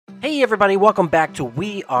Hey everybody, welcome back to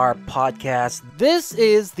We Are Podcast. This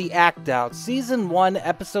is The Act Out, Season 1,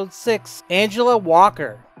 Episode 6, Angela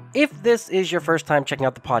Walker. If this is your first time checking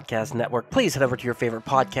out the podcast network, please head over to your favorite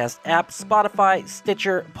podcast app, Spotify,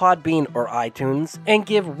 Stitcher, Podbean, or iTunes, and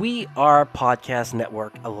give We Are Podcast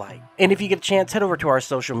Network a like. And if you get a chance, head over to our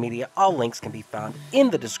social media. All links can be found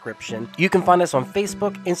in the description. You can find us on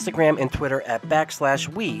Facebook, Instagram, and Twitter at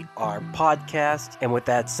 /We Are Podcast. And with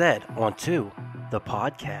that said, on to the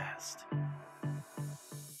podcast.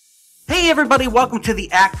 Hey everybody, welcome to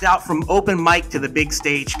The Act Out. From open mic to the big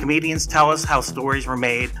stage, comedians tell us how stories were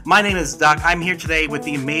made. My name is Duck. I'm here today with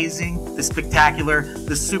the amazing, the spectacular,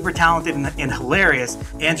 the super talented and hilarious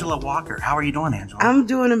Angela Walker. How are you doing, Angela? I'm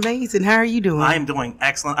doing amazing. How are you doing? I am doing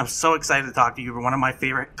excellent. I'm so excited to talk to you. You're one of my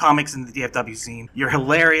favorite comics in the DFW scene. You're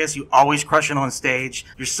hilarious. You always crush it on stage.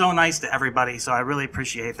 You're so nice to everybody, so I really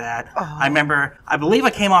appreciate that. Oh. I believe I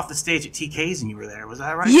came off the stage at TK's and you were there. Was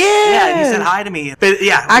that right? Yeah. Yeah, you said hi to me. But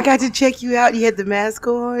yeah. I got to check you out. You had the mask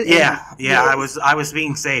on. Yeah. I was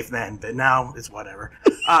being safe then, but now it's whatever.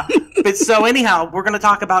 But so anyhow, we're going to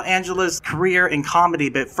talk about Angela's career in comedy.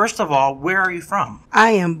 But first of all, where are you from?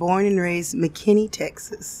 I am born and raised McKinney,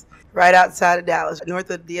 Texas, right outside of Dallas, north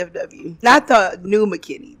of DFW. Not the new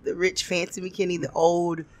McKinney, the rich, fancy McKinney, the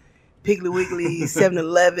old Piggly Wiggly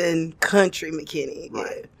 7-Eleven country McKinney.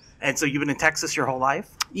 Right. Yeah. And so you've been in Texas your whole life?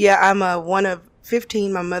 Yeah, I'm one of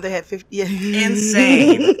 15. My mother had 50.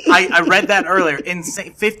 Insane. I read that earlier.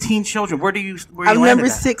 Insane. 15 children. Where you I'm number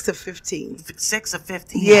 6 of 15. 6 of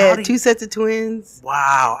 15? Yeah, 2 sets of twins.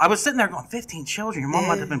 Wow. I was sitting there going, 15 children? Your mom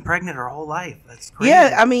might have been pregnant her whole life. That's crazy.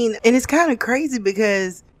 Yeah, I mean, and it's kind of crazy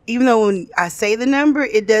because even though when I say the number,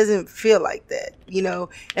 it doesn't feel like that, you know?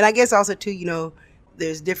 And I guess also, too, you know,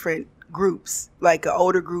 there's different groups, like an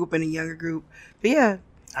older group and a younger group. But yeah.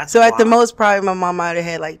 That's so wild. At the most, probably my mom might have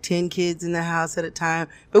had like 10 kids in the house at a time,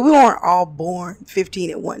 but we weren't all born 15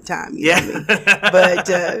 at one time. You know what I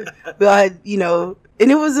mean? But I had, you know, and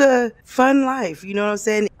it was a fun life. You know what I'm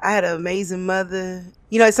saying? I had an amazing mother.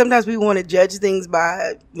 You know, sometimes we want to judge things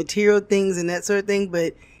by material things and that sort of thing,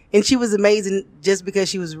 and she was amazing just because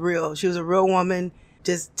she was real. She was a real woman,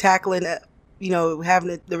 just tackling you know,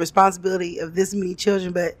 having the responsibility of this many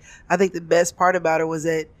children. But I think the best part about her was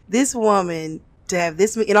that this woman, to have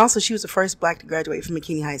this, and also she was the first Black to graduate from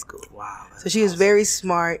McKinney High School. Wow. So she was very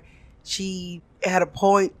smart. She had a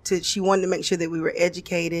point she wanted to make sure that we were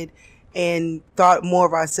educated and thought more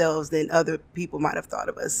of ourselves than other people might have thought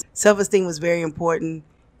of us. Self-esteem was very important,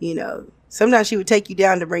 you know. Sometimes she would take you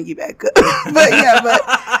down to bring you back up. but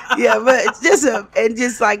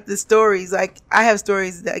just like the stories, like I have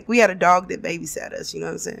stories that, like, we had a dog that babysat us, you know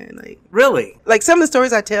what I'm saying? Like, really? Like some of the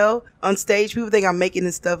stories I tell on stage, people think I'm making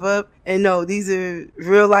this stuff up. And no, these are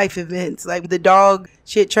real life events. Like the dog,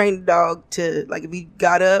 she had trained the dog to, like, if he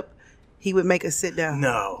got up, he would make us sit down.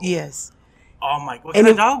 No. Yes. Oh my, what kind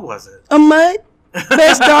of dog was it? A mutt.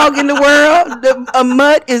 Best dog in the world. A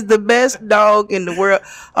mutt is the best dog in the world.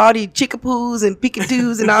 All these chickapoos and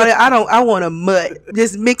picatoos and all that. I want a mutt.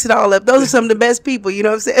 Just mix it all up. Those are some of the best people, you know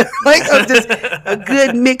what I'm saying? Like, just a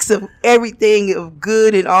good mix of everything, of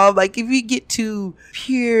good and all. Like, if you get too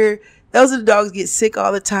pure, those are the dogs get sick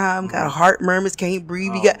all the time, got heart murmurs, can't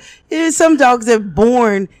breathe. Oh. There's some dogs that are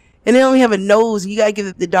born and they only have a nose, and you gotta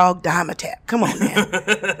give the dog Dimetapp. Come on, man.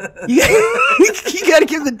 you gotta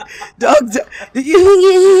give the dog. He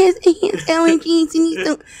has allergies.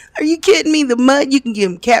 And are you kidding me? The mud, you can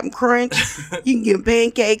give him Captain Crunch. You can give him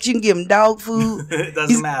pancakes. You can give him dog food. It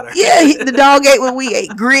doesn't matter. Yeah, the dog ate what we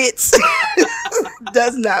ate. Grits.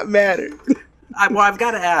 Does not matter. I've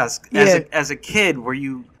got to ask. As a kid, were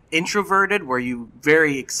you introverted? Were you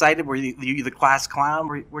very excited? Were you the class clown?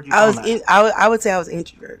 Where'd you I would say I was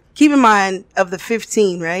introverted. Keep in mind, of the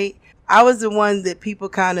 15, right? I was the one that people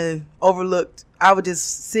kind of overlooked. I would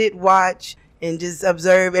just sit, watch, and just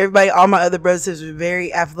observe. Everybody, all my other brothers and sisters were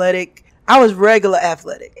very athletic. I was regular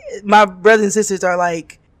athletic. My brothers and sisters are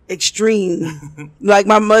like extreme. Like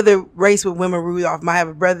my mother raced with Wilma Rudolph. I have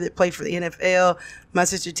a brother that played for the NFL. My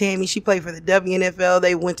sister Tammy, she played for the WNFL.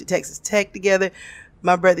 They went to Texas Tech together.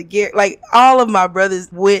 My brother Gary, like all of my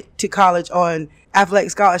brothers went to college on athletic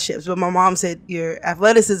scholarships, but my mom said your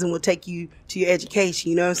athleticism will take you to your education.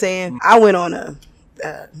 You know what I'm saying? I went on a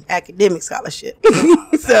academic scholarship.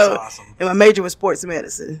 That's awesome. And my major was sports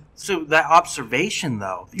medicine. So that observation,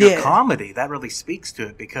 though, your comedy, that really speaks to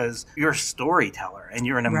it because you're a storyteller and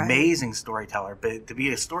you're an amazing storyteller. But to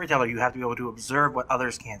be a storyteller, you have to be able to observe what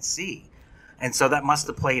others can't see. And so that must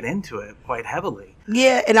have played into it quite heavily.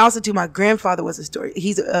 Yeah, and also too, my grandfather was a story.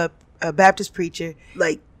 He's a Baptist preacher.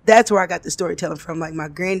 Like, that's where I got the storytelling from. Like, my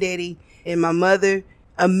granddaddy and my mother,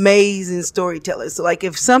 amazing storytellers. So like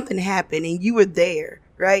if something happened and you were there,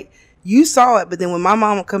 right? You saw it, but then when my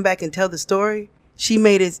mom would come back and tell the story, she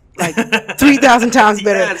made it like 3,000 times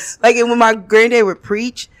better. Yes. Like and when my granddad would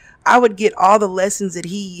preach, I would get all the lessons that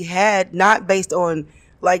he had, not based on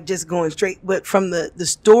like just going straight, but from the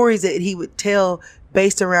stories that he would tell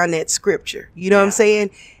based around that scripture. You know what I'm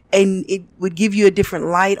saying? And it would give you a different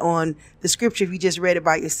light on the scripture if you just read it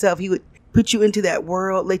by yourself. He would put you into that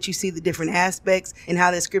world, let you see the different aspects and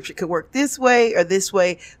how that scripture could work this way or this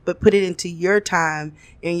way, but put it into your time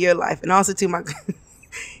in your life. And also to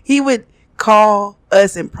he would call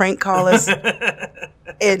us and prank call us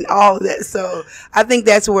and all of that. So I think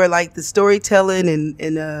that's where like the storytelling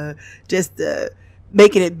and just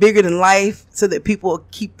making it bigger than life so that people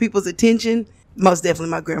keep people's attention. Most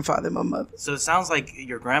definitely my grandfather and my mother. So it sounds like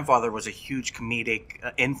your grandfather was a huge comedic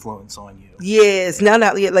influence on you. Yes. Now,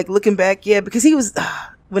 not yet. Like looking back, yeah, because he was,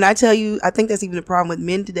 when I tell you, I think that's even the problem with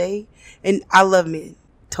men today. And I love men,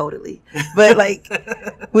 totally. But like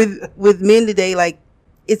with men today, like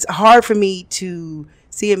it's hard for me to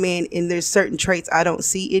see a man and there's certain traits I don't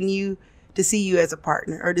see in you, to see you as a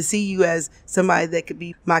partner or to see you as somebody that could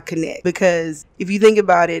be my connect. Because if you think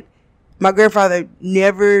about it, my grandfather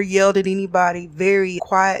never yelled at anybody, very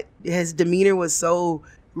quiet. His demeanor was so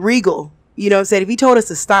regal. You know what I'm saying? If he told us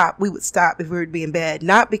to stop, we would stop if we were being bad.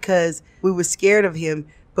 Not because we were scared of him,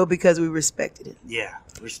 but because we respected him. Yeah,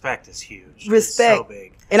 respect is huge. Respect. It's so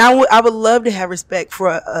big. And I would love to have respect for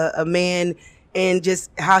a man and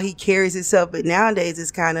just how he carries himself. But nowadays,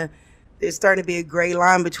 it's kind of, there's starting to be a gray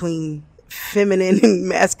line between feminine and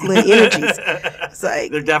masculine energies. It's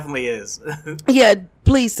like there definitely is. Yeah,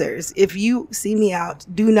 please, sirs, if you see me out,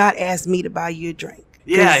 do not ask me to buy you a drink.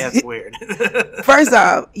 Yeah, that's weird. First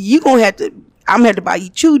off, I'm gonna have to buy you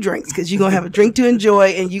 2 drinks because you're gonna have a drink to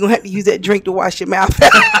enjoy and you're gonna have to use that drink to wash your mouth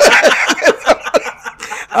out.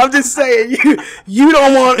 I'm just saying, you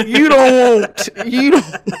don't want me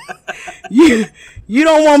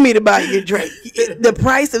to buy you a drink. The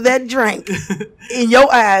price of that drink in your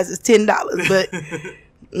eyes is $10, but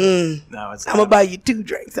no, it's I'm gonna buy you 2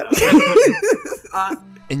 drinks.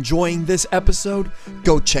 Enjoying this episode?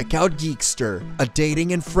 Go check out Geekster, a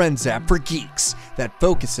dating and friends app for geeks that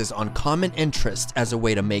focuses on common interests as a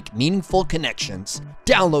way to make meaningful connections.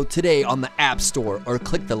 Download today on the App Store or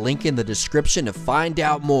click the link in the description to find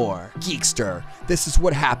out more. Geekster, this is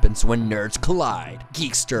what happens when nerds collide.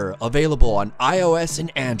 Geekster, available on iOS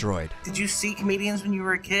and Android. Did you see comedians when you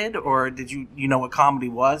were a kid, or did you know what comedy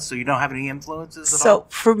was, so you don't have any influences at all? So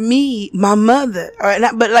for me, my mother,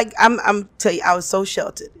 but like I'm tell you, I was so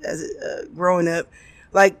sheltered as growing up.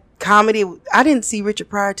 Like comedy, I didn't see Richard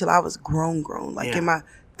Pryor till I was grown, like in my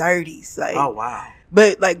 30s. Like, oh wow!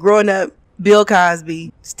 But like growing up, Bill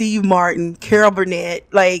Cosby, Steve Martin, Carol Burnett,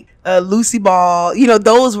 like Lucy Ball,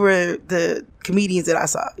 those were the comedians that I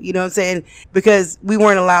saw, you know what I'm saying? Because we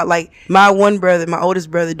weren't allowed, like my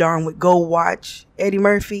oldest brother, Darn, would go watch Eddie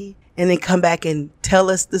Murphy and then come back and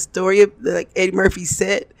tell us the story of like Eddie Murphy's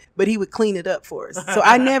set, but he would clean it up for us. So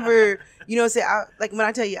I never, you know what I'm saying? Like when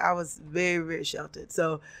I tell you, I was very, very sheltered.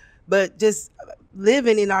 So, but just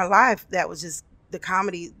living in our life, that was just the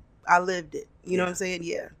comedy. I lived it. You know what I'm saying?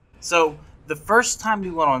 Yeah. So the first time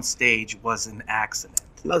you went on stage was an accident.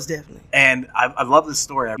 Most definitely. And I love this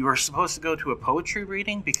story. You were supposed to go to a poetry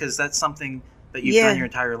reading because that's something that you've done your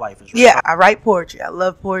entire life. Is right? Yeah, I write poetry. I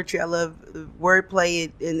love poetry. I love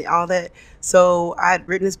wordplay and all that. So I had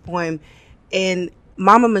written this poem, and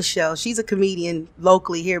Mama Michelle, she's a comedian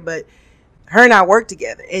locally here, but her and I worked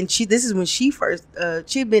together. And this is when she first,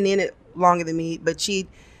 she'd been in it longer than me, but she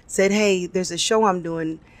said, hey, there's a show I'm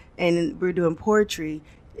doing, and we're doing poetry.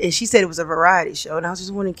 And she said it was a variety show. And I was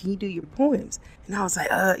just wondering, can you do your poems? And I was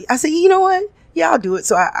like, I said, you know what? Yeah, I'll do it.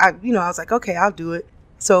 So I was like, okay, I'll do it.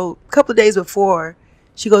 So a couple of days before,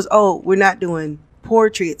 she goes, oh, we're not doing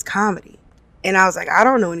poetry, it's comedy. And I was like, I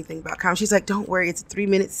don't know anything about comedy. She's like, don't worry, it's a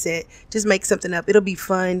 3-minute set. Just make something up. It'll be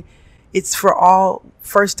fun. It's for all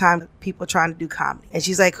first-time people trying to do comedy. And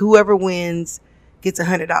she's like, whoever wins gets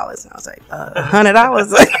 $100. And I was like,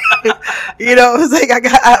 $100? It was like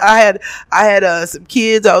I had some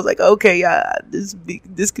kids. I was like, okay,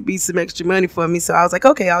 this could be some extra money for me. So I was like,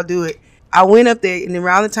 okay, I'll do it. I went up there, and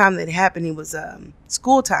around the time that it happened, it was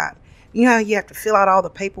school time. You know how you have to fill out all the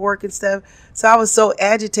paperwork and stuff? So I was so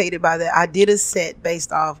agitated by that. I did a set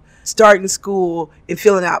based off starting school and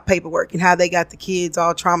filling out paperwork and how they got the kids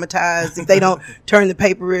all traumatized. If they don't turn the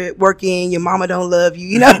paperwork in, your mama don't love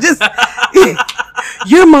you. Just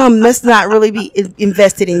your mom must not really be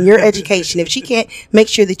invested in your education if she can't make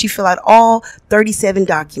sure that you fill out all 37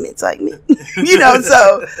 documents like me.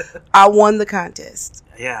 So I won the contest.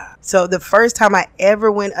 Yeah. So the first time I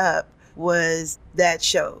ever went up was that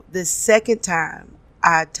show. The second time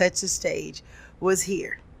I touched the stage was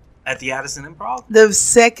here. At the Addison Improv? The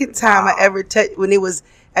second time Wow. I ever touched, when it was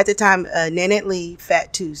at the time, Nanette Lee,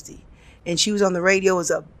 Fat Tuesday, and she was on the radio. It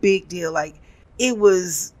was a big deal. Like, it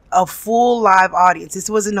was a full live audience. This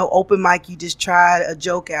wasn't no open mic. You just tried a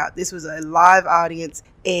joke out. This was a live audience,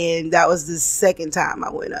 and that was the second time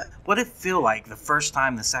I went up. What did it feel like the first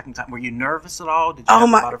time, the second time? Were you nervous at all? Did you have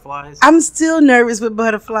butterflies? I'm still nervous with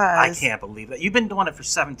butterflies. I can't believe that. You've been doing it for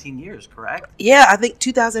 17 years, correct? Yeah, I think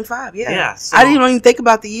 2005. Yeah. Yeah, so- I didn't even think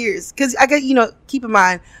about the years because I got, keep in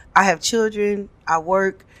mind, I have children, I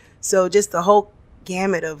work. So just the whole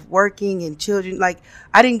gamut of working and children, like,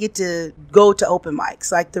 I didn't get to go to open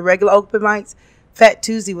mics, like the regular open mics. Fat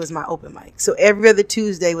Tuesday was my open mic. So every other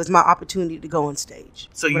Tuesday was my opportunity to go on stage.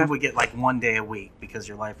 So you would get like one day a week because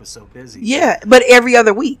your life was so busy. Yeah, but every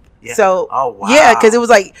other week. Yeah. So, oh, wow. Yeah, because it was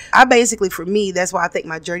like, I basically, for me, that's why I think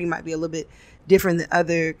my journey might be a little bit different than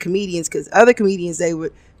other comedians, because other comedians, they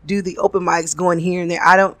would do the open mics going here and there.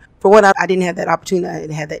 I didn't have that opportunity. I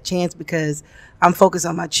didn't have that chance because I'm focused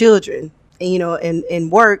on my children and,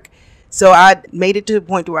 and work. So I made it to the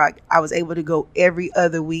point where I was able to go every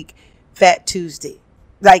other week, Fat Tuesday,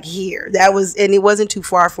 like here. That was, and it wasn't too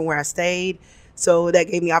far from where I stayed. So that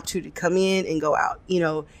gave me opportunity to come in and go out,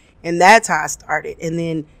 and that's how I started. And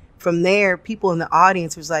then from there, people in the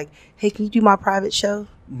audience was like, hey, can you do my private show?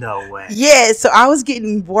 No way. Yeah. So I was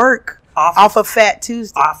getting work off of Fat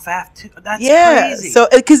Tuesday. Off Fat Tuesday. That's crazy. So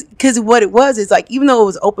because what it was is like, even though it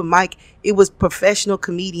was open mic, it was professional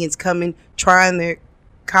comedians coming, trying their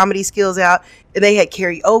comedy skills out. And they had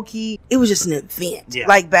karaoke. It was just an event. Yeah.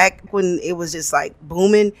 Like back when it was just like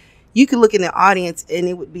booming, you could look in the audience and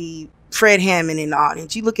it would be Fred Hammond in the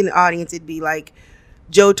audience. You look in the audience, it'd be like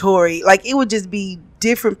Joe Torre. Like, it would just be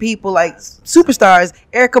different people, like superstars.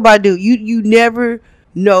 Erykah Badu. You never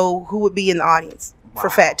know who would be in the audience for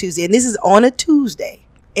Fat Tuesday. And this is on a Tuesday.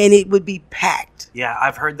 And it would be packed. Yeah,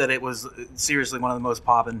 I've heard that it was seriously one of the most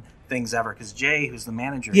poppin' things ever. Because Jay, who's the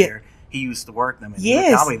manager here, he used to work them. And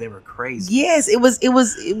they were crazy. Yes, it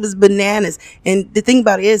was bananas. And the thing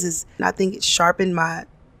about it is I think it sharpened my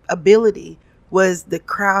ability, was the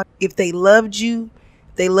crowd. If they loved you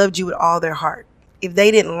with all their heart. If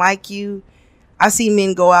they didn't like you, I see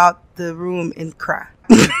men go out the room and cry.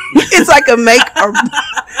 It's like a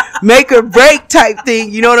make or break type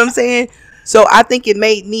thing. You know what I'm saying? So I think it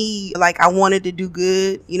made me, like, I wanted to do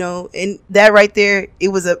good, and that right there, it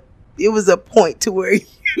was a point to where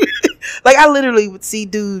like, I literally would see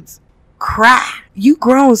dudes cry. You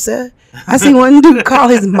grown, sir. I see one dude call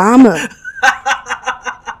his mama.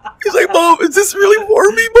 He's like, Mom, is this really for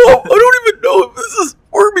me, Mom? I don't even know if this is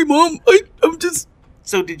for me, Mom. I'm just...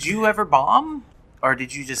 So did you ever bomb? Or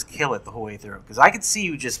did you just kill it the whole way through? Because I could see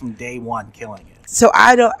you just from day one killing it. So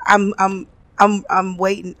I'm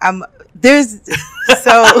waiting.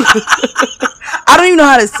 So I don't even know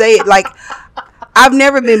how to say it. Like, I've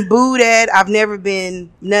never been booed at. I've never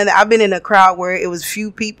been none. I've been in a crowd where it was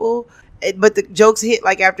few people, but the jokes hit.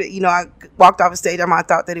 Like, after I walked off the stage, I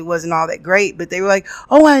thought that it wasn't all that great, but they were like,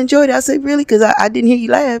 "Oh, I enjoyed it." I said, "Really?" Because I didn't hear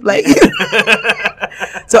you laugh. Like,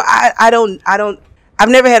 so I've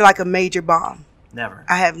never had like a major bomb. Never.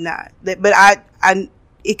 I have not. But I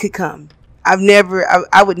it could come. I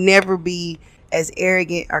would never be as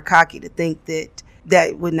arrogant or cocky to think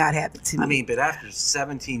that would not happen to me. I mean, but after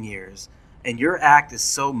 17 years, and your act is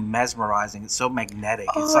so mesmerizing, it's so magnetic.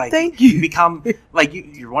 It's like, thank you. You become like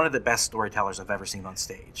you're one of the best storytellers I've ever seen on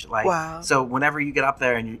stage. Like, wow. So whenever you get up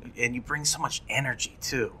there and you bring so much energy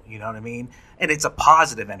too, you know what I mean? And it's a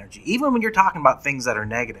positive energy, even when you're talking about things that are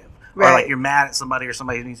negative, right. Or like you're mad at somebody or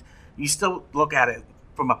somebody needs. You still look at it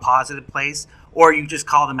from a positive place, or you just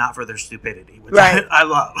call them out for their stupidity, which right. I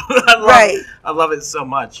love. Right. I love it so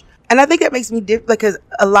much. And I think that makes me different, because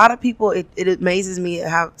a lot of people, it amazes me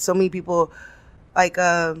how so many people, like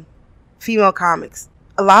female comics,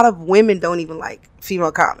 a lot of women don't even like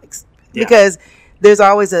female comics, because there's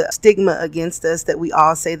always a stigma against us that we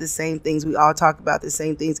all say the same things. We all talk about the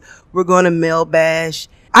same things. We're going to male bash.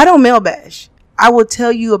 I don't male bash. I will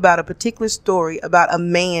tell you about a particular story about a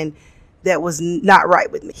man that was not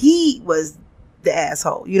right with me. He was the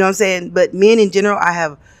asshole. You know what I'm saying? But men in general, I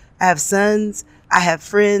have sons, I have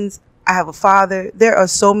friends, I have a father. There are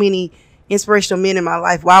so many inspirational men in my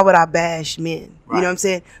life. Why would I bash men? Right. You know what I'm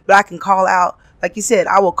saying? But I can call out, like you said,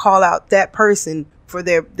 I will call out that person for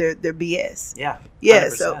their BS. Yeah. 100%. Yeah.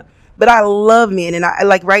 So, but I love men, and I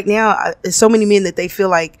like right now, there's so many men that they feel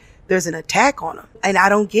like there's an attack on them, and I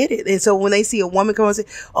don't get it. And so when they see a woman come and say,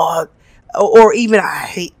 "Oh," or even I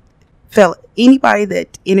hate anybody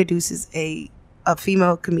that introduces a a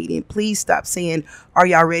female comedian, please stop saying, are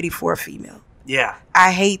y'all ready for a female? Yeah.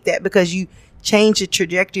 I hate that because you change the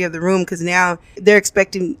trajectory of the room, because now they're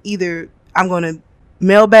expecting either I'm going to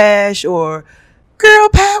male bash or girl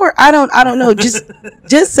power. I don't know.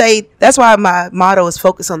 Just say, that's why my motto is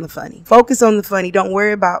focus on the funny. Focus on the funny. Don't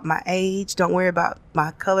worry about my age. Don't worry about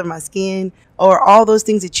my color, my skin, or all those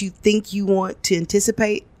things that you think you want to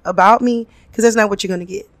anticipate about me, because that's not what you're going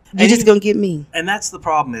to get. You're just going to get me. And that's the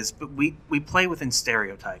problem is, but we play within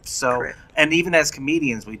stereotypes. So, Correct. And even as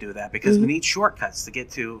comedians, we do that because we need shortcuts to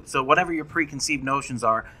get to. So whatever your preconceived notions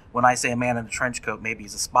are, when I say a man in a trench coat, maybe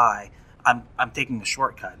he's a spy, I'm taking a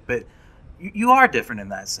shortcut. But you are different in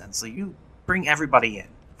that sense. So you bring everybody in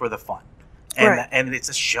for the fun. And, Right. and it's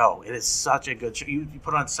a show. It is such a good show. You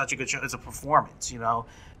put on such a good show. It's a performance,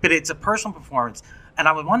 But it's a personal performance. And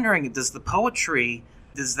I was wondering, does the poetry,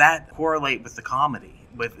 does that correlate with the comedy?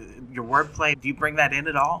 With your wordplay, do you bring that in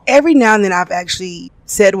at all? Every now and then I've actually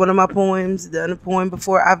said one of my poems, done a poem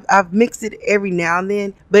before. I've mixed it every now and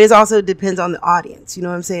then, but it also depends on the audience. You know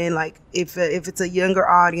what I'm saying? Like if it's a younger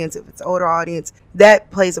audience, if it's an older audience,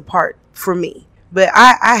 that plays a part for me. But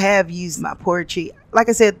I have used my poetry. Like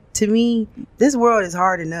I said, to me, this world is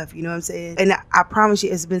hard enough. You know what I'm saying? And I promise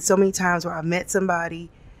you, it's been so many times where I met somebody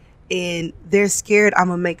and they're scared I'm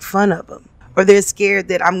going to make fun of them, or they're scared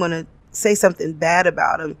that I'm going to say something bad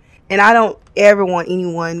about them. And I don't ever want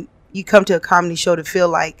anyone, you come to a comedy show, to feel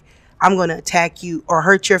like I'm going to attack you or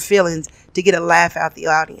hurt your feelings to get a laugh out the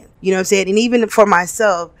audience. You know what I'm saying? And even for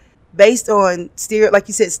myself, based on like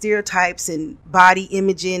you said, stereotypes and body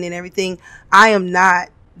imaging and everything, I am not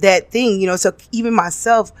that thing, So even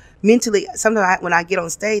myself, mentally, sometimes when I get on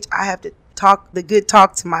stage, I have to talk the good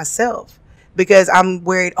talk to myself, because I'm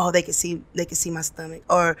worried, they can see my stomach,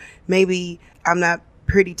 or maybe I'm not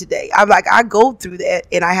pretty today. I go through that,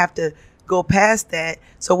 and I have to go past that.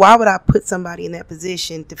 So why would I put somebody in that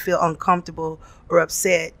position to feel uncomfortable or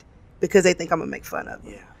upset because they think I'm gonna make fun of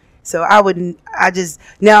them? Yeah. So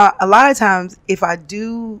now a lot of times if I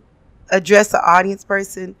do address the audience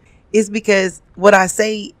person, it's because what I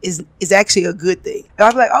say is actually a good thing. And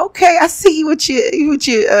I'm like, okay, I see you with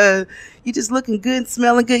you just looking good,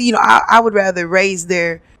 smelling good. I would rather raise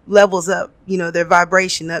their levels up, their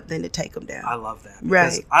vibration up, than to take them down. I love that.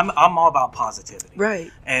 Right. I'm all about positivity.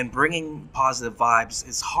 Right. And bringing positive vibes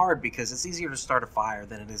is hard because it's easier to start a fire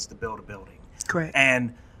than it is to build a building. Correct.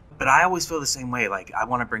 But I always feel the same way. Like, I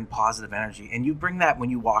want to bring positive energy. And you bring that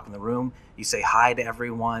when you walk in the room. You say hi to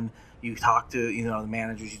everyone. You talk to, the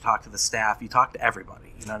managers. You talk to the staff. You talk to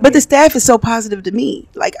everybody. But the staff is so positive to me.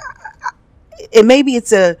 Like, and maybe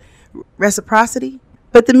it's a reciprocity,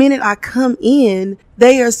 but the minute I come in,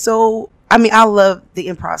 they are so, I love the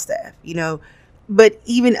improv staff, but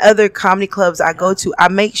even other comedy clubs I go to, I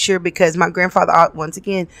make sure, because my grandfather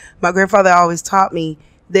always taught me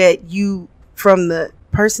that from the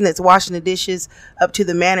person that's washing the dishes up to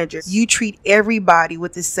the manager, you treat everybody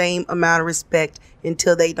with the same amount of respect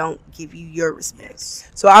until they don't give you your respect. Yes.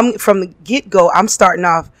 So from the get-go, I'm starting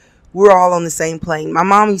off, we're all on the same plane. My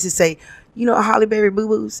mom used to say, Holly Berry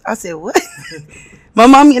boo-boos. I said, what? My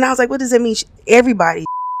mom, and I was like, what does that mean? Everybody,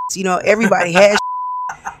 everybody has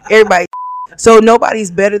everybody. So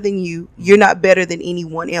nobody's better than you. You're not better than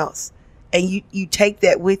anyone else. And you take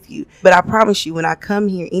that with you. But I promise you, when I come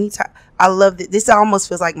here anytime, I love it. This almost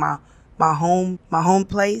feels like my home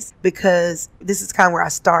place, because this is kind of where I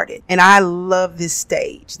started. And I love this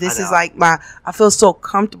stage. This is like I feel so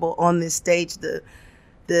comfortable on this stage.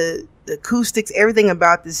 The acoustics, everything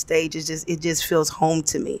about this stage it just feels home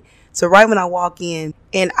to me. So right when I walk in,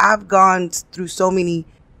 and I've gone through so many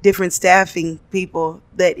different staffing people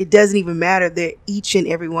that it doesn't even matter. They're, each and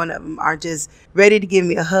every one of them are just ready to give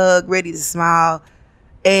me a hug, ready to smile.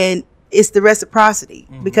 And it's the reciprocity,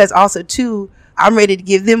 because also too, I'm ready to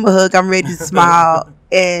give them a hug. I'm ready to smile.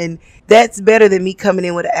 And that's better than me coming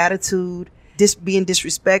in with an attitude, just being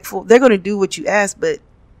disrespectful. They're going to do what you ask, but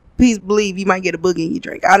please believe you might get a boogie in your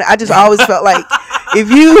drink. I just always felt like if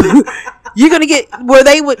you're going to get where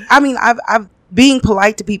they would, I've being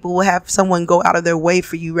polite to people will have someone go out of their way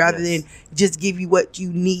for you rather than just give you what you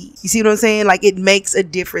need. You see what I'm saying? Like, it makes a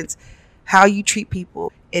difference how you treat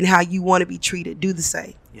people and how you want to be treated. Do the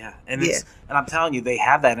same. Yeah. And I'm telling you, they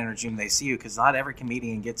have that energy when they see you, because not every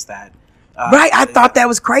comedian gets that. Right. I thought that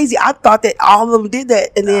was crazy. I thought that all of them did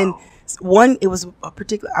that. And then one, it was a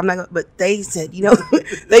particular, I'm not going to, but they said,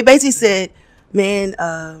 they basically said,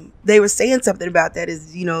 man, they were saying something about that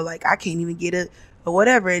is, like, I can't even get a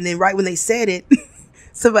whatever. And then right when they said it,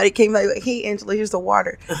 somebody came like, hey, Angela, here's the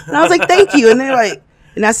water. And I was like, thank you. And they're like,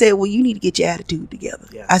 and I said, well, you need to get your attitude together.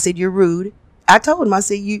 Yeah. I said, you're rude. I told them, I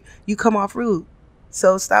said, you come off rude.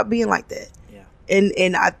 So stop being like that. Yeah.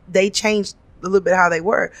 and they changed a little bit how they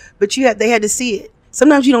were, but they had to see it.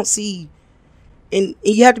 Sometimes you don't see, and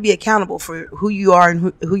you have to be accountable for who you are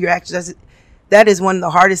and who your actions. That is one of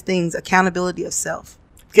the hardest things, accountability of self,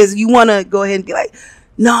 because you want to go ahead and be like,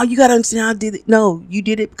 no, you got to understand I did it. No, you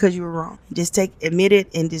did it because you were wrong. Just admit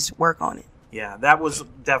it and just work on it. Yeah, that was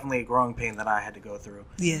definitely a growing pain that I had to go through.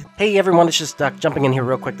 Yeah. Hey everyone, it's just Duck jumping in here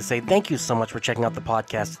real quick to say thank you so much for checking out the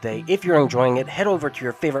podcast today. If you're enjoying it, head over to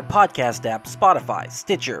your favorite podcast app, Spotify,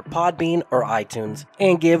 Stitcher, Podbean, or iTunes,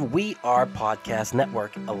 and give We Are Podcast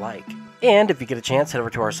Network a like. And if you get a chance, head over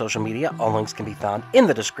to our social media. All links can be found in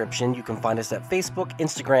the description. You can find us at Facebook,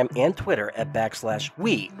 Instagram, and Twitter at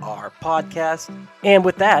 /WeArePodcast. And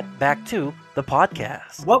with that, back to the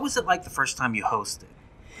podcast. What was it like the first time you hosted?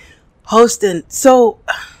 Hosting, so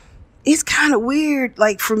it's kind of weird.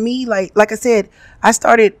 Like for me, like I said, I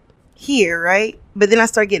started here, right? But then I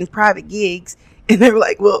started getting private gigs, and they were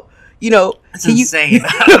like, "Well, that's insane."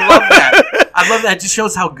 I love that. I love that. It just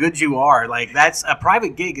shows how good you are. Like that's a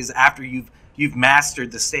private gig is after you've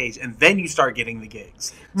mastered the stage, and then you start getting the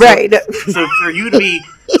gigs. Right. So for you to be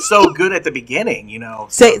so good at the beginning,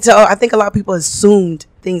 So I think a lot of people assumed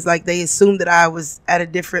things, like they assumed that I was at a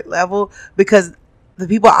different level because the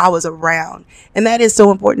people I was around. And that is so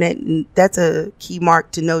important. That's a key mark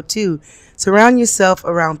to know too. Surround yourself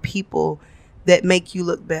around people that make you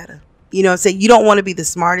look better. Say you don't want to be the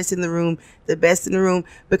smartest in the room, the best in the room,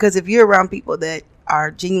 because if you're around people that are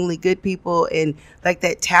genuinely good people and like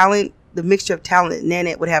that talent, the mixture of talent that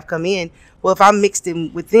Nanette would have come in, well, if I'm mixed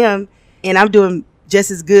in with them and I'm doing just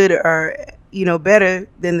as good or, better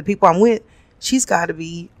than the people I'm with, she's got to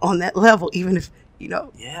be on that level, even if,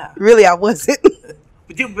 really I wasn't.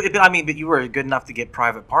 But you were good enough to get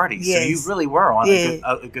private parties, yes. So you really were on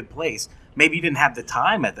a good place. Maybe you didn't have the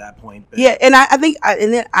time at that point. But. Yeah, and I think,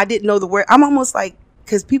 and then I didn't know the word. I'm almost like,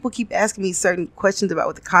 because people keep asking me certain questions about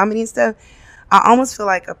with the comedy and stuff, I almost feel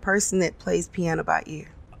like a person that plays piano by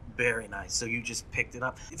ear. Very nice. So you just picked it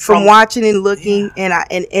up from watching and looking, yeah.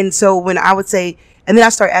 And so when I would say, and then I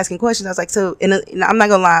started asking questions. I was like, so, and I'm not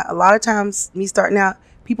gonna lie, a lot of times me starting out,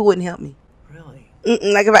 people wouldn't help me.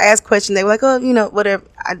 Like if I asked questions, they were like, oh, whatever.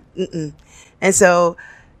 And so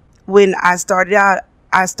when I started out,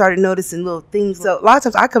 I started noticing little things. So a lot of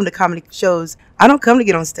times I come to comedy shows. I don't come to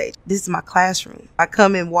get on stage. This is my classroom. I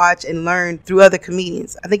come and watch and learn through other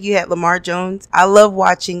comedians. I think you had Lamar Jones. I love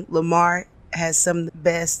watching Lamar. Has some of the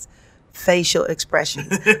best facial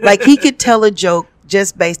expressions. Like he could tell a joke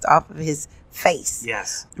just based off of his face.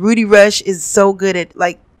 Yes. Rudy Rush is so good at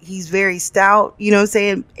he's very stout, you know what I'm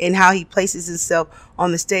saying? And how he places himself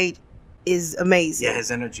on the stage is amazing. Yeah, his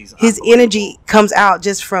energy comes out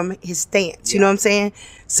just from his stance, you know what I'm saying?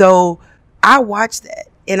 So I watched that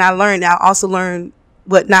and I learned. I also learned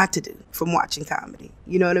what not to do from watching comedy.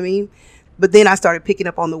 You know what I mean? But then I started picking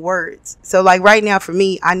up on the words. So like right now for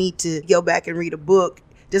me, I need to go back and read a book,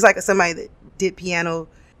 just like somebody that did piano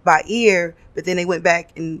by ear, but then they went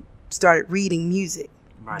back and started reading music.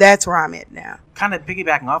 Right. That's where I'm at now. Kind of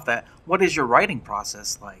piggybacking off that, what is your writing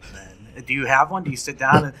process like then? Do you have one? Do you sit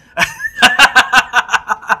down and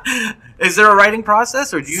is there a writing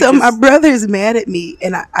process, or do you? So my brother's mad at me,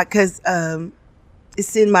 and because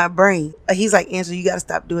it's in my brain. He's like, Angela, you got to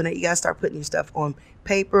stop doing that. You got to start putting your stuff on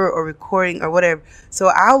paper or recording or whatever.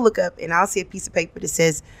 So I'll look up and I'll see a piece of paper that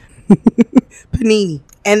says Panini,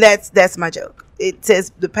 and that's my joke. It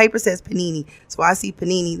says, the paper says Panini. So I see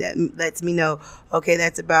Panini, that lets me know, okay,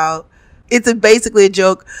 it's basically a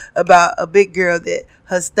joke about a big girl that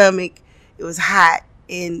her stomach, it was hot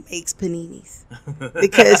and makes paninis.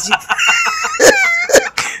 Because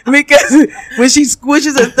when she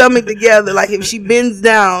squishes her stomach together, like if she bends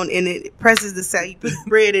down and it presses the sound, you put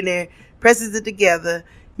bread in there, presses it together,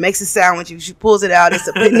 makes a sound. When she pulls it out, it's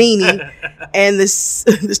a panini. And the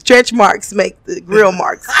stretch marks make the grill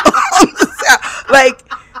marks on the sound. Like,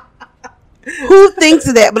 who thinks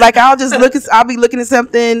of that? But like, I'll be looking at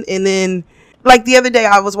something, and then like the other day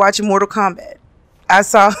I was watching Mortal Kombat. I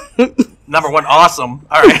saw number one, awesome.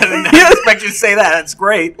 All right, I didn't expect you to say that. That's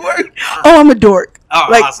great. Oh, I'm a dork. Oh,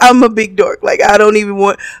 like awesome. I'm a big dork. Like I'm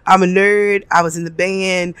a nerd. I was in the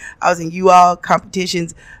band. I was in UAll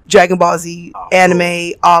competitions, Dragon Ball Z,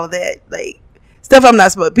 anime, all of that. Like stuff I'm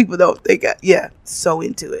not supposed. People don't think. So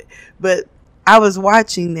into it. But I was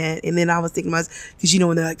watching that, and then I was thinking, because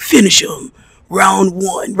when they're like, finish him, round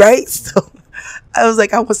 1, right? So I was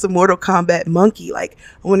like, I want some Mortal Kombat monkey. Like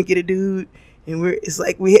I want to get a dude, and it's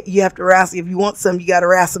like you have to wrestle. If you want something, you got to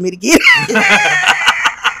wrestle me to get it.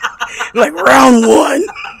 Like round 1.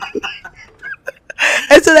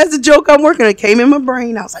 And so that's a joke I'm working on. It came in my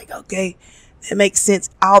brain. I was like, okay, that makes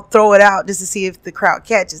sense. I'll throw it out just to see if the crowd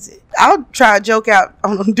catches it. I'll try a joke out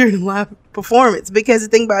on during a live performance, because the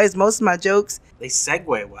thing about it is most of my jokes, They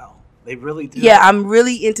segue well. They really do. yeah, I'm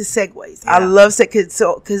really into segues. I Yeah. love because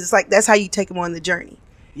it's like that's how you take them on the journey.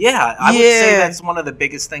 Yeah, I would say Yeah. that's one of the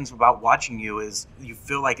biggest things about watching you is you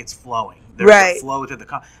feel like it's flowing. There's Right. a flow to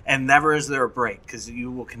the and never is there a break because you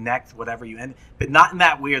will connect whatever you end, but not in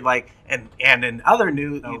that weird like and in other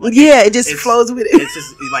new. Like, Yeah, it just it's- flows with it. It's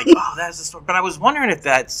just like oh that's the story. But I was wondering if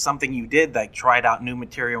that's something you did, like tried out new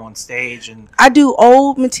material on stage and I do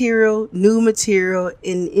old material, new material,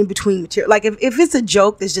 and in between material. Like if it's a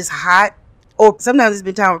joke that's just hot, or sometimes there's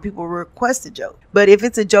been time where people request a joke. But if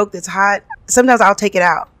it's a joke that's hot, sometimes I'll take it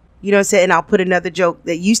out. You know what I'm saying? And I'll put another joke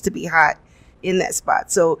that used to be hot in that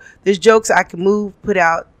spot. So there's jokes I can move, put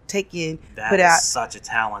out, take in, that put is out. such a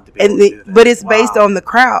talent to be able And to do that. but it's based Wow. on the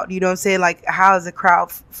crowd. You know what I'm saying? Like how is the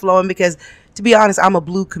crowd flowing? Because to be honest, I'm a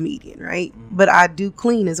blue comedian, right? But I do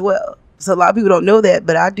clean as well. So a lot of people don't know that,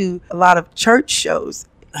 but I do a lot of church shows.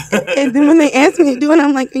 And then when they ask me to do it,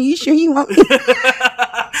 I'm like, are you sure you want me?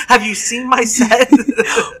 Have you seen my set?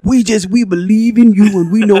 We believe in you,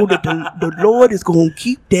 and we know that the Lord is going to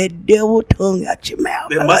keep that devil tongue out your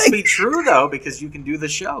mouth. It must be true though because you can do the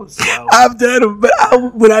shows. So. I've done them, but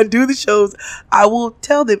when I do the shows, I will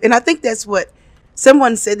tell them. And I think that's what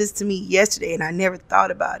someone said this to me yesterday, and I never thought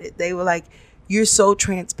about it. They were like, you're so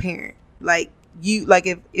transparent. Like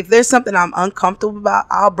if there's something I'm uncomfortable about,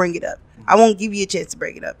 I'll bring it up. I won't give you a chance to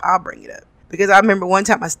bring it up. I'll bring it up. Because I remember one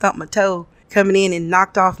time I stumped my toe coming in and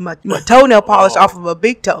knocked off my toenail polish off of a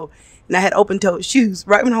big toe. And I had open-toed shoes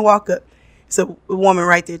right when I walk up. So a woman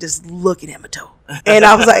right there just looking at my toe. And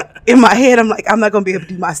I was like, in my head, I'm like, I'm not going to be able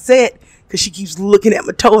to do my set because she keeps looking at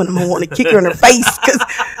my toe and I'm going to want to kick her in her face because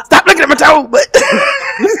stop looking at my toe. But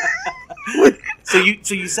So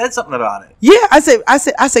you said something about it. yeah, I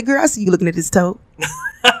said, girl, I see you looking at this toe.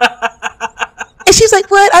 And she's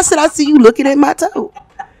like, what? I said, I see you looking at my toe.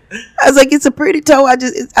 I was like, it's a pretty toe. I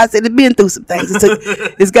said, it's been through some things.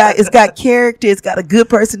 It's got character. It's got a good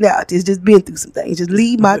personality. It's just been through some things. Just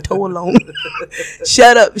leave my toe alone.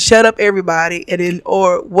 Shut up, everybody. And then,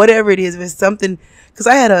 or whatever it is, if it's something, because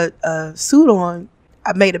I had a suit on,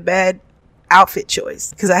 I made a bad outfit choice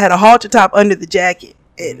because I had a halter top under the jacket.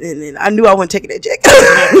 And I knew I wasn't taking that jacket.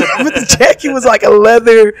 But the jacket was like a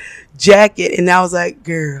leather jacket. And I was like,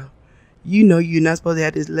 girl, you know you're not supposed to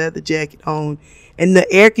have this leather jacket on. And the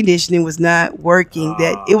air conditioning was not working.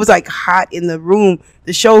 That it was like hot in the room,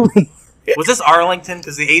 the showroom. Was this Arlington?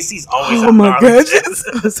 Because the AC's always Oh on my Arlington.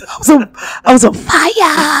 gosh. I was on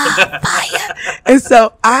fire. And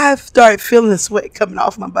so I started feeling the sweat coming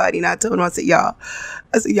off my body. And I told him, I said, y'all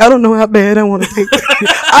don't know how bad I want to take it.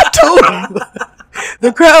 I told him.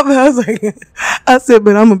 The crowd, I said,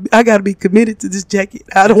 but I got to be committed to this jacket.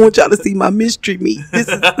 I don't want y'all to see my mystery meat.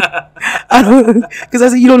 Because I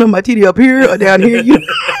said, you don't know my titty up here or down here.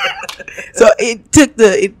 So it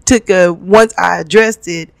took once I addressed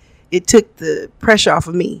it, it took the pressure off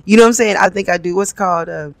of me. You know what I'm saying? I think I do what's called,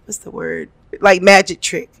 what's the word? Like magic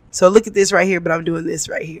trick. So look at this right here, but I'm doing this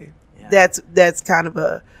right here. Yeah. That's kind of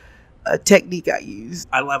a technique I use.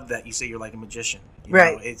 I love that you say you're like a magician. You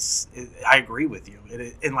Right. know, I agree with you.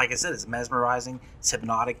 And like I said, it's mesmerizing. It's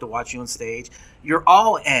hypnotic to watch you on stage. You're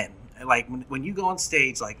all in. Like when you go on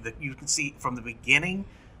stage, like you can see from the beginning,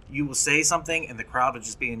 you will say something and the crowd will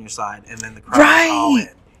just be on your side. And then the crowd is all in.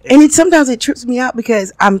 And sometimes it trips me out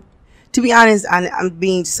because to be honest, I'm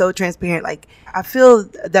being so transparent. Like I feel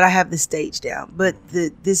that I have the stage down, but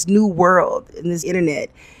this new world and this internet,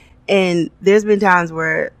 and there's been times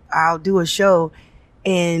where I'll do a show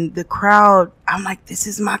and the crowd, I'm like, this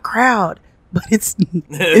is my crowd, but it's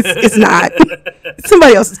not. It's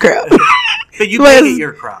somebody else's crowd. But you make it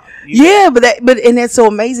your crowd. And that's so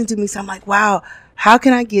amazing to me. So I'm like, wow, how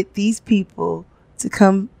can I get these people to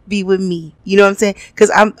come be with me? You know what I'm saying? Because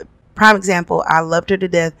prime example, I loved her to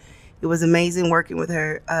death. It was amazing working with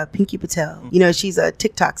her, Pinky Patel. You know, she's a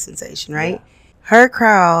TikTok sensation, right? Yeah. Her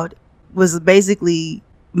crowd was basically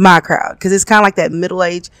my crowd because it's kind of like that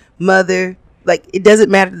middle-aged mother. Like, it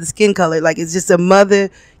doesn't matter the skin color. Like, it's just a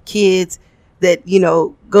mother, kids that, you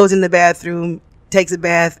know, goes in the bathroom, takes a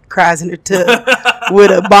bath, cries in her tub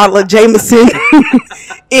with a bottle of Jameson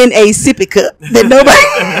in a sippy cup that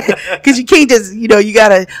nobody, because you can't just, you know, you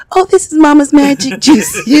gotta, oh, this is mama's magic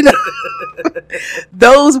juice, you know.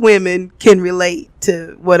 Those women can relate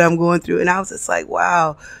to what I'm going through. And I was just like,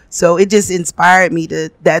 wow. So it just inspired me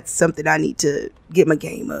that's something I need to get my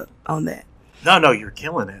game up on that. No, you're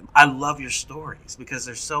killing it. I love your stories because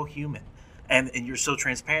they're so human. And you're so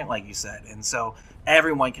transparent, like you said. And so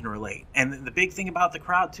everyone can relate. And the big thing about the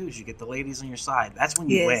crowd, too, is you get the ladies on your side. That's when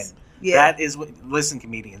you win. Yeah. That is what, listen,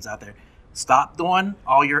 comedians out there, Stop doing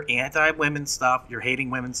all your anti-women stuff, your hating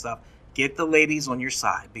women stuff. Get the ladies on your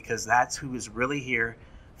side, because that's who is really here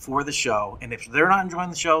for the show. And if they're not enjoying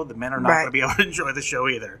the show, the men are not going to be able to enjoy the show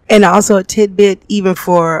either. And also a tidbit, even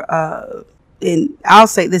for, and I'll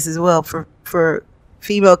say this as well, for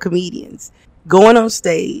female comedians, going on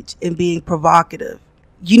stage and being provocative,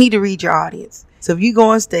 you need to read your audience. So if you go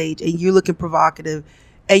on stage and you're looking provocative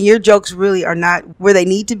and your jokes really are not where they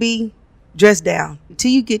need to be, dress down until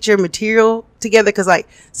you get your material together. Because like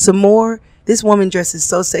some more, this woman dresses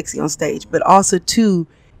so sexy on stage, but also too,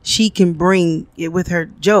 she can bring it with her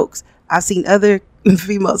jokes. I've seen other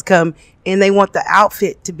females come and they want the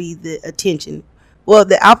outfit to be the attention. Well,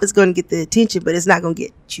 the outfit's going to get the attention, but it's not going to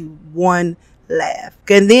get you one laugh.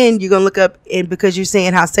 And then you're going to look up, and because you're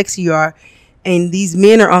saying how sexy you are, and these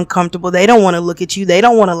men are uncomfortable, they don't want to look at you. They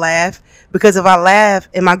don't want to laugh, because if I laugh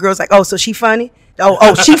and my girl's like, oh, so she funny?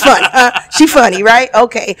 Oh, she funny. She funny, right?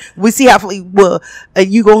 Okay. We see how funny. Well,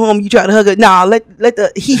 you go home, you try to hug her. Nah, let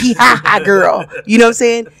the hee ha ha girl. You know what I'm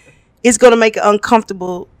saying? It's going to make an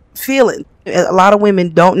uncomfortable feeling. A lot of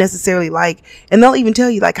women don't necessarily like, and they'll even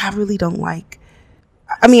tell you, like, I really don't like.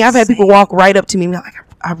 I mean, I've had people walk right up to me and be like,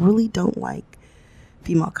 I really don't like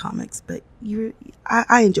female comics, but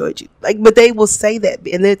I enjoyed you. Like, but they will say that,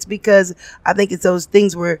 and it's because I think it's those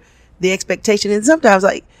things where the expectation, and sometimes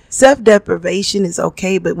like self-deprivation is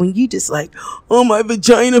okay, but when you just like, oh, my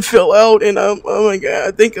vagina fell out and oh my God,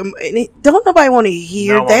 I think don't nobody want to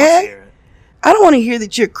hear that. I don't want to hear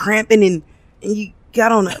that you're cramping and you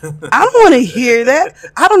got on I don't want to hear that.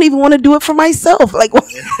 I don't even want to do it for myself. Like,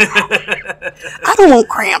 I don't want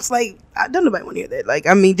cramps. Like, I don't nobody want to hear that. Like,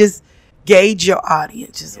 I mean, just gauge your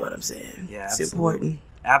audience is what I'm saying. Yeah, it's absolutely. Important.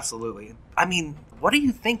 Absolutely. I mean, what do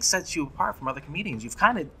you think sets you apart from other comedians? You've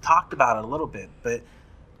kind of talked about it a little bit, but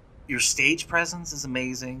your stage presence is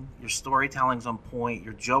amazing. Your storytelling's on point.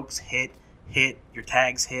 Your jokes hit. Your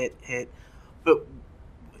tags hit. But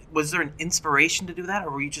was there an inspiration to do that,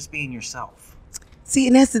 or were you just being yourself? See,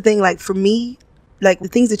 and that's the thing. Like, for me, like the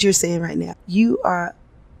things that you're saying right now, you are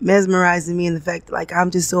mesmerizing me in the fact that, like,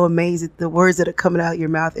 I'm just so amazed at the words that are coming out of your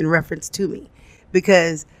mouth in reference to me.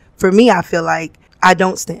 Because for me, I feel like I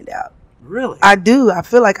don't stand out. Really? I do. I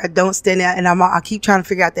feel like I don't stand out, and I keep trying to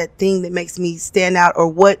figure out that thing that makes me stand out, or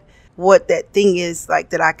what that thing is,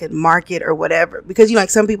 like, that I could market or whatever. Because, you know,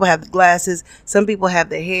 like, some people have the glasses, some people have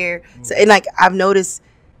the hair. So, and like, I've noticed,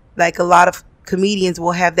 like, a lot of comedians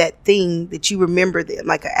will have that thing that you remember them,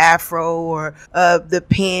 like an afro or the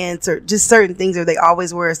pants or just certain things, or they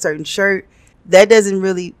always wear a certain shirt. That doesn't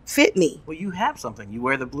really fit me. Well, you have something. You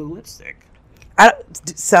wear the blue lipstick.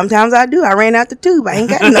 Sometimes I do. I ran out the tube. I ain't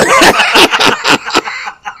got no.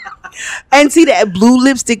 And see, that blue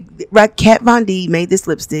lipstick, right? Kat Von D made this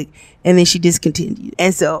lipstick and then she discontinued.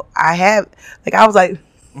 And so I was like,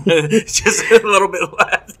 just a little bit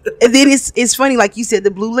left. And then it's funny, like you said, the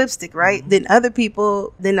blue lipstick, right? Mm-hmm. Then other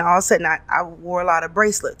people, then all of a sudden I wore a lot of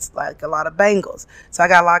bracelets, like a lot of bangles. So I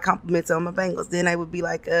got a lot of compliments on my bangles. Then I would be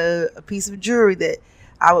like a piece of jewelry that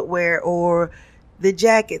I would wear, or the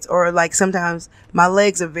jackets, or like sometimes my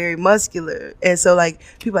legs are very muscular. And so like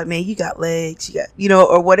people are like, man, you got legs, you got, you know,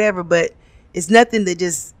 or whatever, but it's nothing that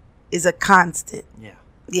just is a constant. Yeah.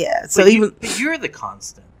 Yeah. So but you're the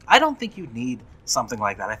constant. I don't think you need something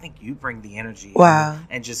like that. I think you bring the energy. Wow.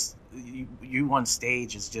 And just you on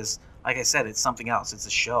stage is just, like I said, it's something else. It's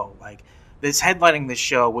a show. Like this headlining this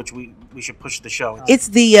show, which we should push the show. It's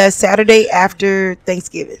the Saturday after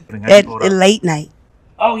Thanksgiving at late night.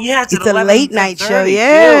 Oh yeah, it's a late night show.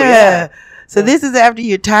 Yeah. So this is after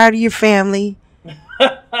you're tired of your family.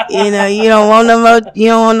 You know, you don't want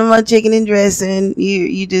no more chicken and dressing.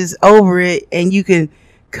 You just over it, and you can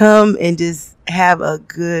come and just have a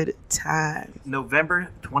good time. November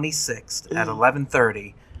 26th at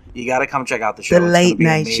 11:30. You got to come check out the show. The late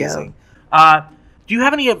night show. Do you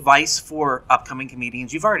have any advice for upcoming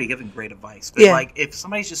comedians? You've already given great advice, but like if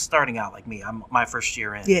somebody's just starting out, like me, I'm my first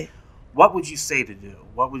year in. Yeah. What would you say to do?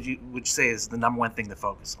 What would you say is the number one thing to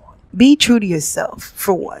focus on? Be true to yourself,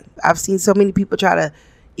 for one. I've seen so many people try to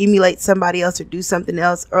emulate somebody else or do something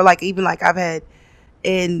else, or like even like I've had,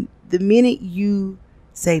 and the minute you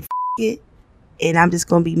say F it and I'm just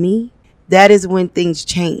gonna be me, that is when things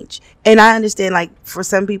change. And I understand, like, for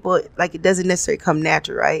some people, like, it doesn't necessarily come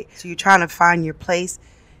natural, right? So you're trying to find your place.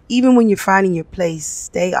 Even when you're finding your place,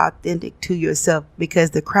 stay authentic to yourself,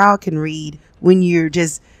 because the crowd can read when you're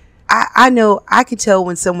just, I know I can tell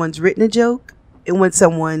when someone's written a joke and when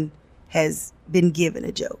someone has been given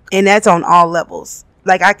a joke. And that's on all levels.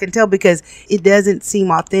 Like, I can tell because it doesn't seem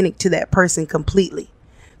authentic to that person completely.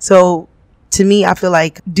 So to me, I feel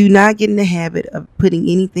like do not get in the habit of putting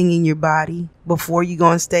anything in your body before you go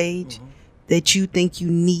on stage, that you think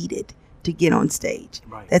you needed to get on stage.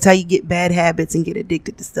 Right. That's how you get bad habits and get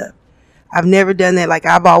addicted to stuff. I've never done that. Like,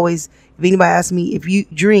 I've always, if anybody asks me, if you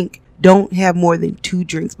drink, don't have more than 2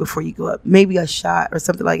 drinks before you go up. Maybe a shot or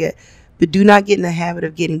something like that. But do not get in the habit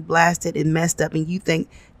of getting blasted and messed up and you think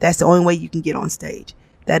that's the only way you can get on stage.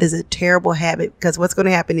 That is a terrible habit, because what's going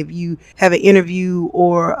to happen if you have an interview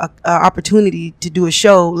or a opportunity to do a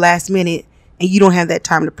show last minute and you don't have that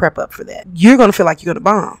time to prep up for that? You're going to feel like you're going to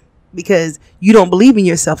bomb because you don't believe in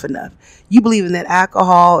yourself enough. You believe in that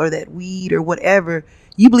alcohol or that weed or whatever.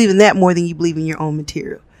 You believe in that more than you believe in your own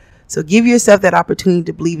material. So give yourself that opportunity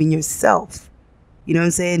to believe in yourself. You know what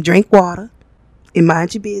I'm saying? Drink water and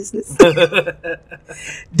mind your business.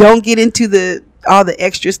 Don't get into all the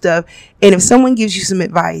extra stuff. And if someone gives you some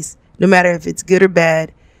advice, no matter if it's good or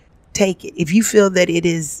bad, take it. If you feel that it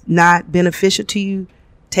is not beneficial to you,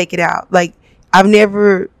 take it out. Like,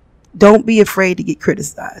 don't be afraid to get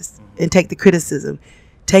criticized and take the criticism.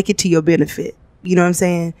 Take it to your benefit. You know what I'm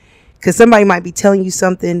saying? Because somebody might be telling you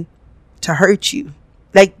something to hurt you.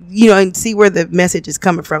 Like, and see where the message is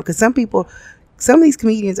coming from. Because some of these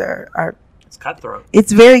comedians are It's cutthroat.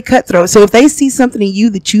 It's very cutthroat. So if they see something in you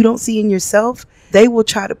that you don't see in yourself, they will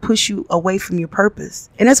try to push you away from your purpose.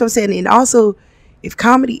 And that's what I'm saying. And also, if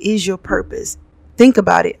comedy is your purpose, think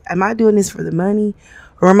about it. Am I doing this for the money?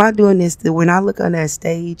 Or am I doing this that when I look on that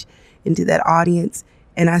stage into that audience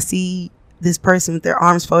and I see this person with their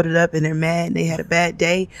arms folded up and they're mad and they had a bad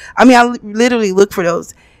day? I mean, I literally look for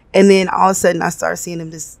those. And then all of a sudden I start seeing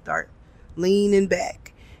them just start leaning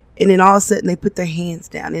back. And then all of a sudden they put their hands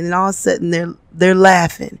down. And then all of a sudden they're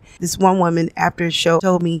laughing. This one woman after a show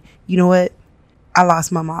told me, you know what? I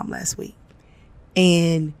lost my mom last week.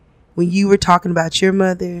 And when you were talking about your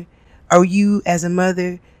mother, or you as a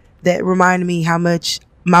mother, that reminded me how much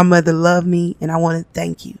my mother loved me and I want to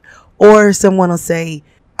thank you. Or someone will say,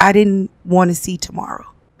 I didn't want to see tomorrow.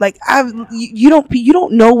 Like, you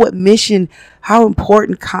don't know what mission, how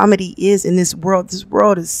important comedy is in this world. This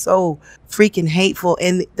world is so freaking hateful.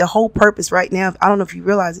 And the whole purpose right now, I don't know if you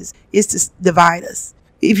realize this, is to divide us.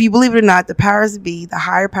 If you believe it or not, the powers to be, the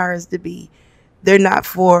higher powers to be, they're not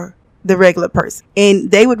for the regular person. And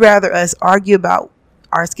they would rather us argue about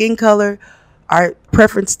our skin color, our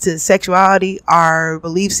preference to sexuality, our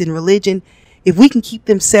beliefs in religion. If we can keep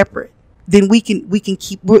them separate, then we can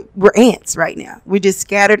keep, we're ants right now. We're just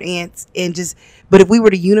scattered ants but if we were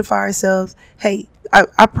to unify ourselves, hey,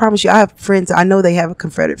 I promise you, I have friends, I know they have a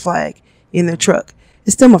Confederate flag in their truck.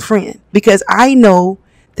 It's still my friend because I know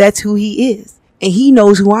that's who he is and he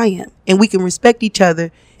knows who I am, and we can respect each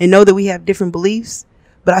other and know that we have different beliefs,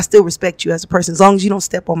 but I still respect you as a person as long as you don't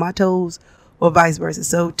step on my toes or vice versa.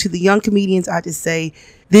 So to the young comedians, I just say,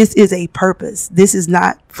 this is a purpose. This is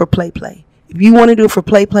not for play. If you want to do it for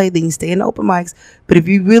play, then you stay in the open mics. But if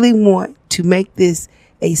you really want to make this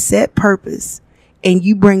a set purpose and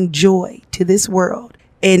you bring joy to this world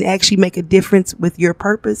and actually make a difference with your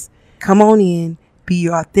purpose, come on in, be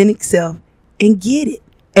your authentic self and get it,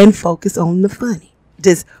 and focus on the funny.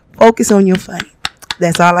 Just focus on your funny.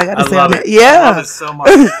 That's all I got to say on that. Yeah. I love it so much.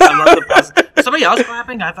 I love the positive. Somebody else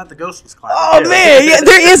clapping? I thought the ghost was clapping. Oh, man. Yeah,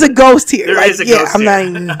 there is a ghost here. There is a ghost I'm here. not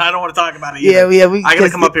even... I don't want to talk about it either. Yeah. I got to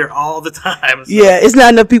come up here all the time. So. Yeah, it's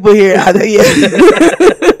not enough people here either. Yeah.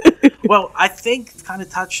 Well, I think kind of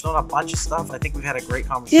touched on a bunch of stuff. I think we've had a great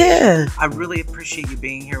conversation. Yeah. I really appreciate you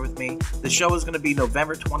being here with me. The show is going to be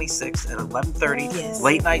November 26th at 11:30. Yes.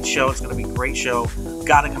 Late night show. It's going to be a great show.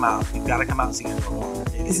 Got to come out. You've got to come out and see Angela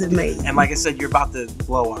Walker. It's amazing. And like I said, you're about to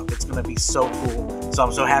blow up. It's going to be so cool. So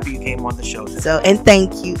I'm so happy you came on the show today. And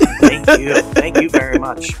thank you. Thank you. Thank you very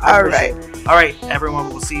much. All right. All right, everyone.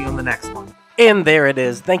 We'll see you on the next one. And there it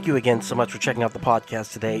is. Thank you again so much for checking out the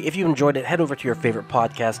podcast today. If you enjoyed it, head over to your favorite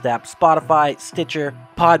podcast app, Spotify, Stitcher,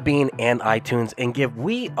 Podbean, and iTunes, and give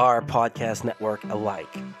We Are Podcast Network a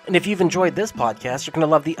like. And if you've enjoyed this podcast, you're going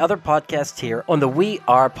to love the other podcasts here on the We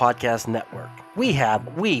Are Podcast Network. We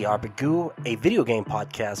have We Are Bagoo, a video game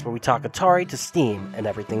podcast where we talk Atari to Steam and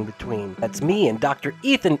everything between. That's me and Dr.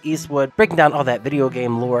 Ethan Eastwood breaking down all that video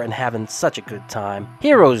game lore and having such a good time.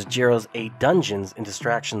 Heroes Zeroes, a Dungeons and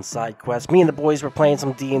Distractions side quest. Me and the boys were playing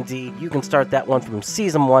some D&D. You can start that one from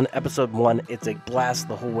Season 1, Episode 1. It's a blast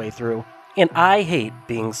the whole way through. And I Hate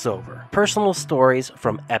Being Sober. Personal stories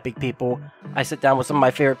from epic people. I sit down with some of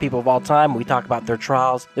my favorite people of all time. We talk about their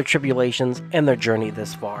trials, their tribulations, and their journey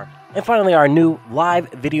this far. And finally, our new live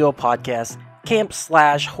video podcast,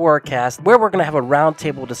 camp/horrorcast, where we're going to have a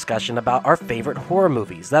roundtable discussion about our favorite horror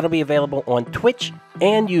movies. That'll be available on Twitch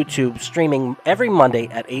and YouTube, streaming every Monday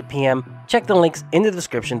at 8 p.m. Check the links in the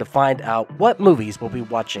description to find out what movies we'll be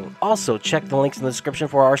watching. Also, check the links in the description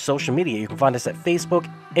for our social media. You can find us at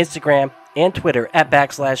Facebook, Instagram, and Twitter at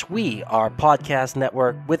 /We Are Podcast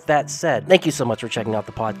Network. With that said, thank you so much for checking out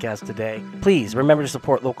the podcast today. Please remember to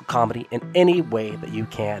support local comedy in any way that you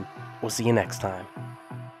can. We'll see you next time.